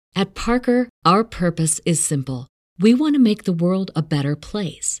At Parker, our purpose is simple. We want to make the world a better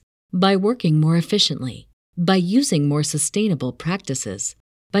place by working more efficiently, by using more sustainable practices,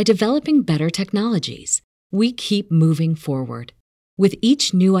 by developing better technologies. We keep moving forward. With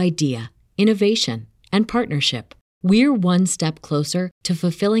each new idea, innovation, and partnership, we're one step closer to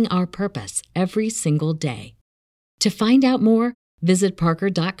fulfilling our purpose every single day. To find out more, visit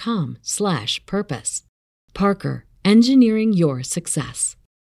parker.com/purpose. Parker, engineering your success.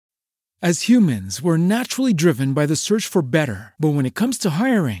 As humans, we're naturally driven by the search for better. But when it comes to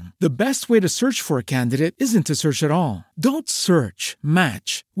hiring, the best way to search for a candidate isn't to search at all. Don't search,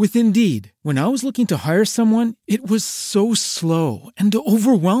 match with Indeed. When I was looking to hire someone, it was so slow and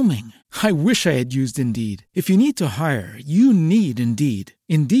overwhelming. I wish I had used Indeed. If you need to hire, you need Indeed.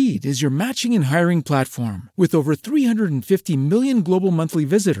 Indeed is your matching and hiring platform with over 350 million global monthly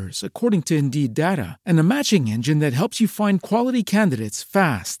visitors, according to Indeed data, and a matching engine that helps you find quality candidates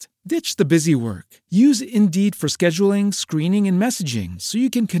fast. Ditch the busy work. Use Indeed for scheduling, screening, and messaging so you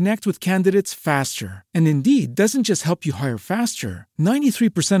can connect with candidates faster. And Indeed doesn't just help you hire faster.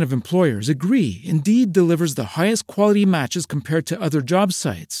 93% of employers agree Indeed delivers the highest quality matches compared to other job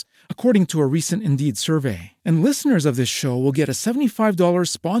sites, according to a recent Indeed survey. And listeners of this show will get a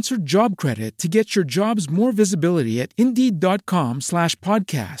 $75 sponsored job credit to get your jobs more visibility at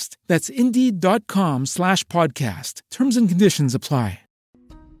Indeed.com/podcast. That's Indeed.com/podcast. Terms and conditions apply.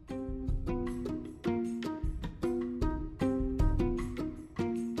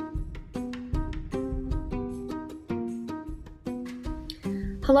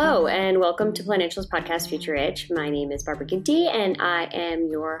 Hello, and welcome to Financials Podcast Future Rich. My name is Barbara Ginty, and I am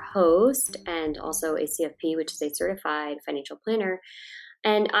your host and also a CFP, which is a certified financial planner.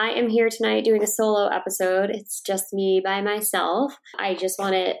 And I am here tonight doing a solo episode. It's just me by myself. I just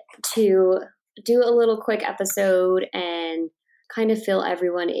wanted to do a little quick episode and kind of fill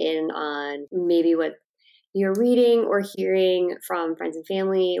everyone in on maybe what you're reading or hearing from friends and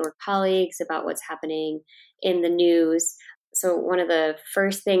family or colleagues about what's happening in the news. So one of the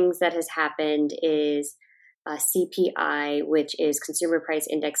first things that has happened is CPI, which is Consumer Price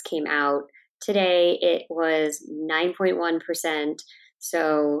Index, came out today. It was 9.1%.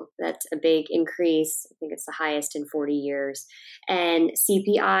 So that's a big increase. I think it's the highest in 40 years. And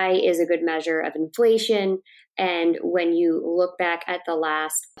CPI is a good measure of inflation. And when you look back at the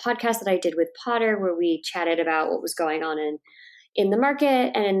last podcast that I did with Potter, where we chatted about what was going on in the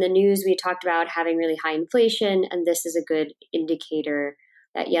market and in the news, we talked about having really high inflation. And this is a good indicator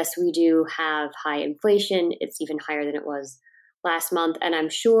that, yes, we do have high inflation. It's even higher than it was last month. And I'm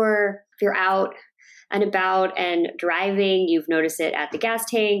sure if you're out and about and driving, you've noticed it at the gas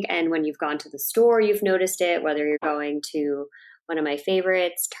tank. And when you've gone to the store, you've noticed it, whether you're going to one of my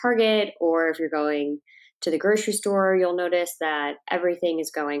favorites, Target, or if you're going to the grocery store, you'll notice that everything is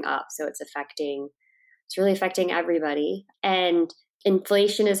going up. So it's really affecting everybody. And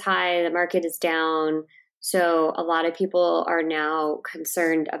inflation is high, the market is down. So a lot of people are now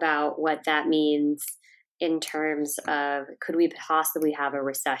concerned about what that means in terms of, could we possibly have a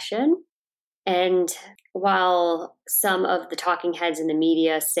recession? And while some of the talking heads in the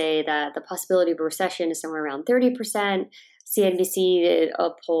media say that the possibility of a recession is somewhere around 30%, CNBC did a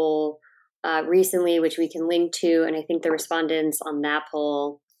poll recently, which we can link to. And I think the respondents on that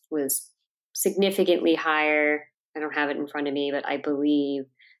poll was significantly higher. I don't have it in front of me, but I believe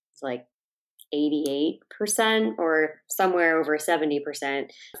it's like 88% or somewhere over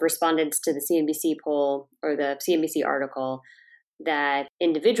 70% respondents to the CNBC poll or the CNBC article that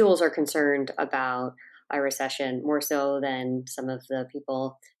individuals are concerned about a recession more so than some of the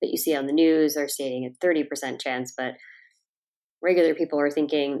people that you see on the news are stating a 30% chance, but regular people are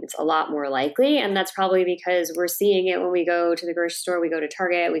thinking it's a lot more likely. And that's probably because we're seeing it when we go to the grocery store, we go to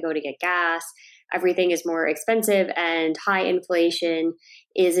Target, we go to get gas. Everything is more expensive, and high inflation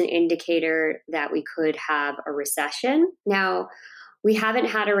is an indicator that we could have a recession. Now, we haven't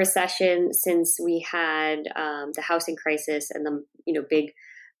had a recession since we had the housing crisis and the big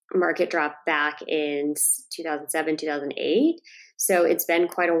market drop back in 2007, 2008. So it's been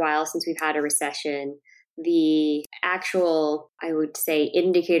quite a while since we've had a recession. The actual, I would say,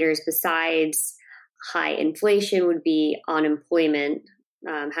 indicators besides high inflation would be unemployment.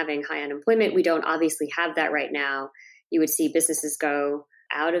 Having high unemployment, we don't obviously have that right now. You would see businesses go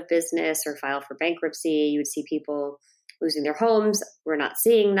out of business or file for bankruptcy. You would see people losing their homes. We're not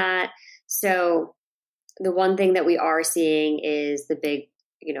seeing that. So the one thing that we are seeing is the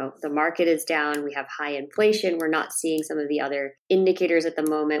market is down. We have high inflation. We're not seeing some of the other indicators at the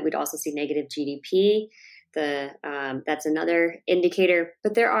moment. We'd also see negative GDP. That's another indicator.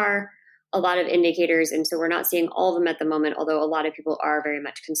 But there are a lot of indicators. And so we're not seeing all of them at the moment, although a lot of people are very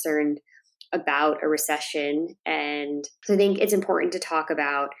much concerned about a recession. And so I think it's important to talk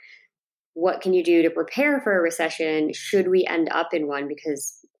about what can you do to prepare for a recession should we end up in one,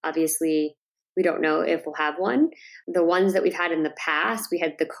 because obviously we don't know if we'll have one. The ones that we've had in the past, we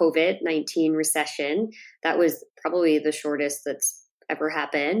had the COVID-19 recession. That was probably the shortest that's ever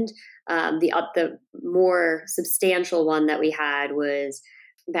happened. The more substantial one that we had was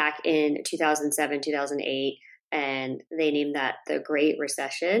back in 2007, 2008, and they named that the Great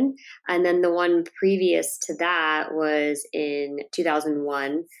Recession. And then the one previous to that was in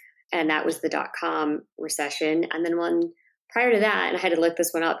 2001, and that was the dot-com recession. And then one prior to that, and I had to look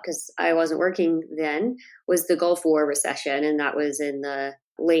this one up because I wasn't working then, was the Gulf War recession, and that was in the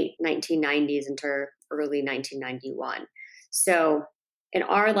late 1990s into early 1991. So in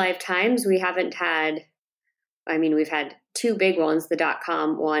our lifetimes, we haven't had, we've had two big ones, the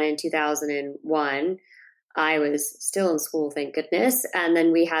dot-com one in 2001. I was still in school, thank goodness. And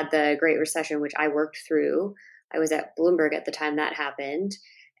then we had the Great Recession, which I worked through. I was at Bloomberg at the time that happened.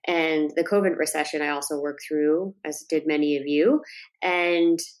 And the COVID recession, I also worked through, as did many of you.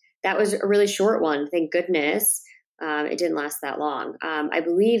 And that was a really short one, thank goodness. It didn't last that long. I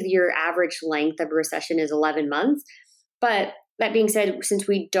believe your average length of a recession is 11 months. But that being said, since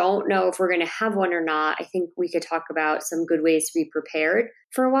we don't know if we're going to have one or not, I think we could talk about some good ways to be prepared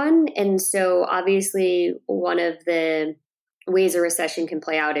for one. And so obviously, one of the ways a recession can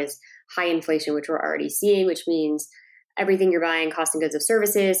play out is high inflation, which we're already seeing, which means everything you're buying, cost of goods of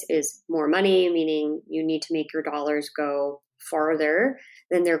services, is more money, meaning you need to make your dollars go farther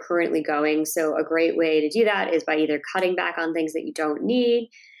than they're currently going. So a great way to do that is by either cutting back on things that you don't need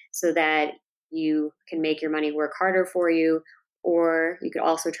so that you can make your money work harder for you, or you could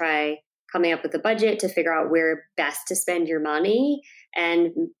also try coming up with a budget to figure out where best to spend your money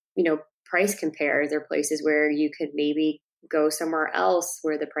and, price compare. There are places where you could maybe go somewhere else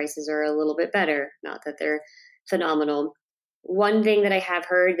where the prices are a little bit better, not that they're phenomenal. One thing that I have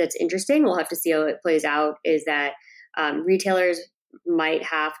heard that's interesting, we'll have to see how it plays out, is that retailers might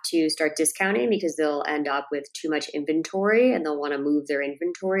have to start discounting because they'll end up with too much inventory and they'll want to move their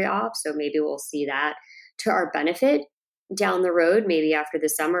inventory off. So maybe we'll see that to our benefit down the road. Maybe after the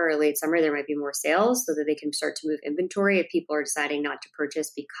summer or late summer, there might be more sales so that they can start to move inventory if people are deciding not to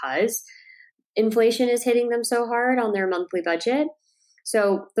purchase because inflation is hitting them so hard on their monthly budget.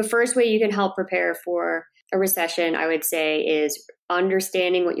 So the first way you can help prepare for a recession, I would say, is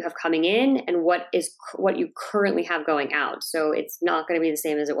understanding what you have coming in and what you currently have going out. So it's not going to be the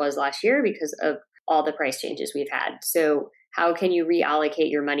same as it was last year because of all the price changes we've had. So how can you reallocate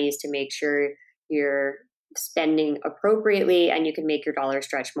your monies to make sure you're spending appropriately and you can make your dollar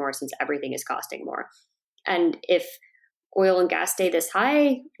stretch more since everything is costing more? And if oil and gas stay this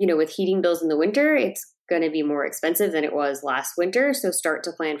high, with heating bills in the winter, it's going to be more expensive than it was last winter. So start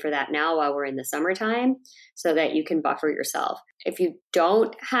to plan for that now while we're in the summertime so that you can buffer yourself. If you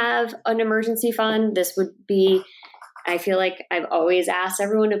don't have an emergency fund, this would be, I feel like I've always asked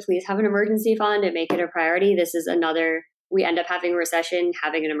everyone to please have an emergency fund and make it a priority. This is another, we end up having a recession,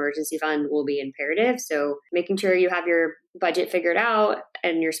 having an emergency fund will be imperative. So making sure you have your budget figured out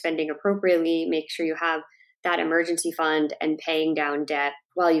and you're spending appropriately, make sure you have that emergency fund, and paying down debt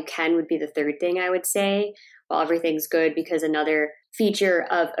while you can would be the third thing I would say while everything's good, because another feature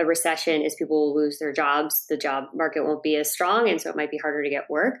of a recession is people will lose their jobs. The job market won't be as strong, and so it might be harder to get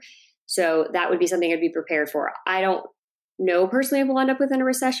work. So that would be something I'd be prepared for. I don't know personally if we'll end up within a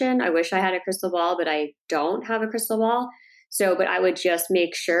recession. I wish I had a crystal ball, but I don't have a crystal ball. But I would just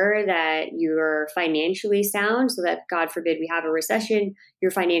make sure that you're financially sound so that, God forbid, we have a recession,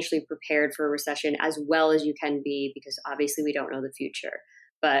 you're financially prepared for a recession as well as you can be, because obviously we don't know the future.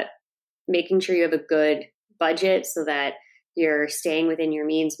 But making sure you have a good budget so that you're staying within your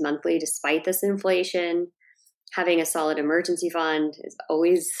means monthly despite this inflation. Having a solid emergency fund is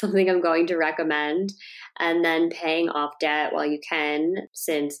always something I'm going to recommend. And then paying off debt while you can,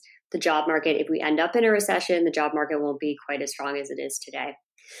 since the job market, if we end up in a recession, the job market won't be quite as strong as it is today.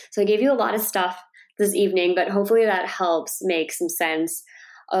 So I gave you a lot of stuff this evening, but hopefully that helps make some sense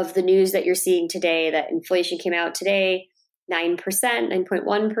of the news that you're seeing today, that inflation came out today, 9%,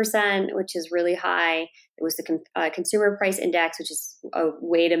 9.1%, which is really high. It was the consumer price index, which is a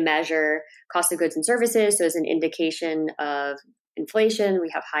way to measure cost of goods and services. So it's an indication of inflation.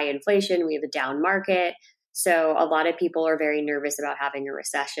 We have high inflation. We have a down market. So a lot of people are very nervous about having a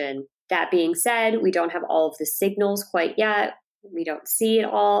recession. That being said, we don't have all of the signals quite yet. We don't see it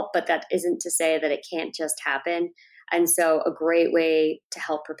all, but that isn't to say that it can't just happen. And so a great way to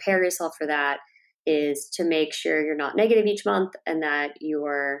help prepare yourself for that is to make sure you're not negative each month and that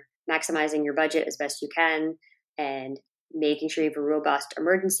you're maximizing your budget as best you can, and making sure you have a robust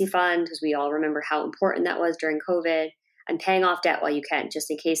emergency fund, because we all remember how important that was during COVID, and paying off debt while you can,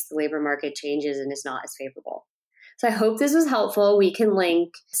 just in case the labor market changes and is not as favorable. So I hope this was helpful. We can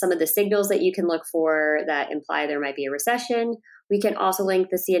link some of the signals that you can look for that imply there might be a recession. We can also link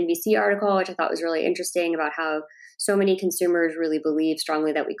the CNBC article, which I thought was really interesting, about how so many consumers really believe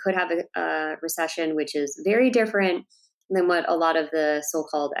strongly that we could have a recession, which is very different than what a lot of the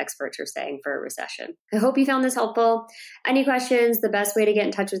so-called experts are saying for a recession. I hope you found this helpful. Any questions? The best way to get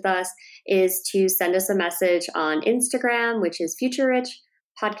in touch with us is to send us a message on Instagram, which is Future Rich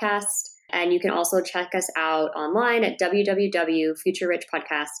Podcast. And you can also check us out online at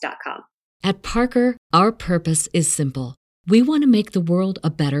www.futurerichpodcast.com. At Parker, our purpose is simple. We want to make the world a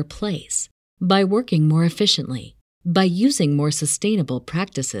better place by working more efficiently, by using more sustainable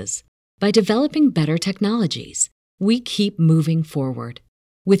practices, by developing better technologies. We keep moving forward.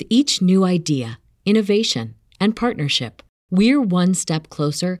 With each new idea, innovation, and partnership, we're one step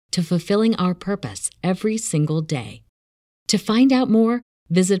closer to fulfilling our purpose every single day. To find out more,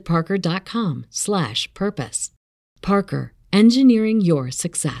 visit parker.com/purpose. Parker, engineering your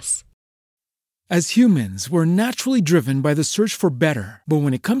success. As humans, we're naturally driven by the search for better. But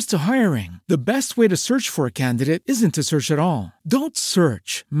when it comes to hiring, the best way to search for a candidate isn't to search at all. Don't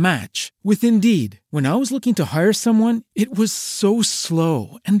search, match with Indeed. When I was looking to hire someone, it was so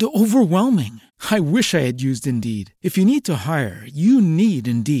slow and overwhelming. I wish I had used Indeed. If you need to hire, you need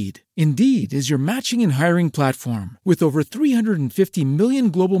Indeed. Indeed is your matching and hiring platform with over 350 million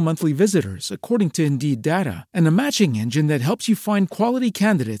global monthly visitors, according to Indeed data, and a matching engine that helps you find quality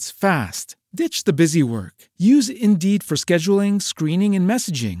candidates fast. Ditch the busy work. Use Indeed for scheduling, screening, and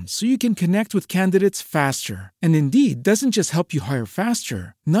messaging so you can connect with candidates faster. And Indeed doesn't just help you hire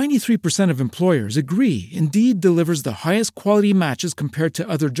faster. 93% of employers agree Indeed delivers the highest quality matches compared to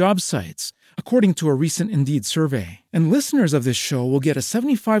other job sites, according to a recent Indeed survey. And listeners of this show will get a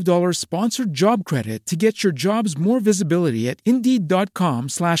 $75 sponsored job credit to get your jobs more visibility at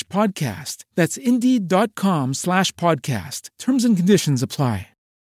Indeed.com/podcast. That's Indeed.com/podcast. Terms and conditions apply.